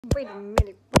Wait a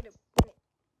minute, wait a minute.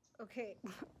 Okay,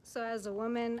 so as a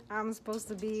woman, I'm supposed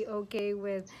to be okay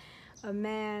with a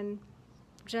man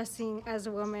dressing as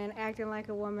a woman, acting like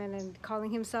a woman, and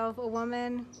calling himself a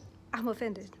woman. I'm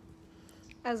offended.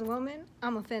 As a woman,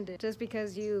 I'm offended. Just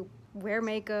because you wear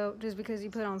makeup, just because you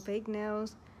put on fake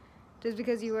nails, just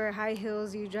because you wear high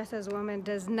heels, you dress as a woman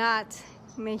does not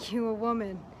make you a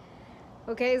woman.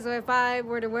 Okay, so if I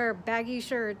were to wear baggy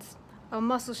shirts, a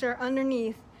muscle shirt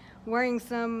underneath, wearing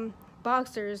some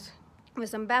boxers with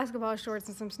some basketball shorts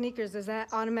and some sneakers, does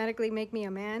that automatically make me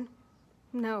a man?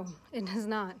 No, it does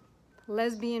not.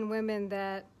 Lesbian women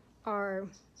that are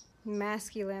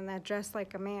masculine, that dress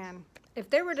like a man,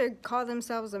 if they were to call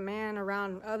themselves a man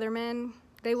around other men,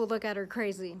 they will look at her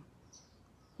crazy.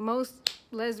 Most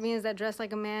lesbians that dress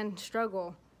like a man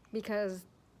struggle because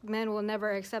men will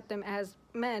never accept them as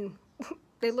men.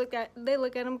 They look at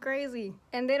them crazy,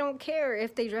 and they don't care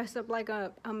if they dress up like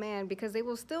a man because they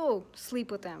will still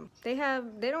sleep with them. They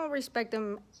don't respect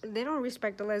them. They don't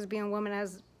respect a lesbian woman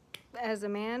as a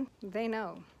man. They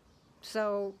know.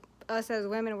 So us as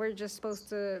women, we're just supposed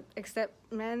to accept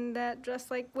men that dress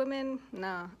like women?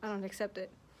 Nah, I don't accept it.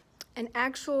 An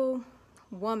actual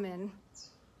woman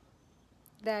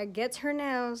that gets her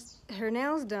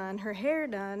nails done, her hair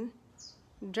done,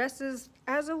 dresses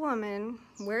as a woman,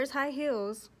 wears high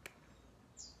heels,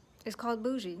 is called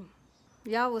bougie.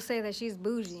 Y'all will say that she's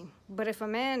bougie, but if a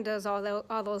man does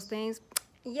all those things,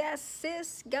 yes,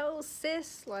 sis, go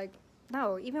sis. Like,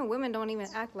 no, even women don't even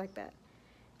act like that.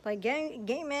 Like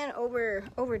gay men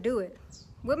overdo it.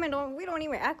 We don't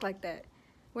even act like that.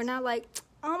 We're not like,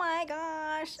 oh my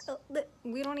gosh,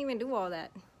 we don't even do all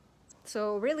that.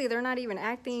 So really, they're not even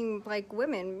acting like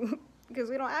women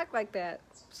because we don't act like that.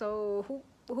 So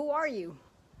who are you?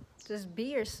 Just be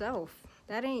yourself.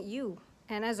 That ain't you.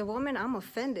 And as a woman, I'm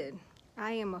offended.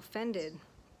 I am offended.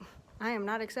 I am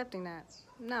not accepting that.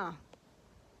 No.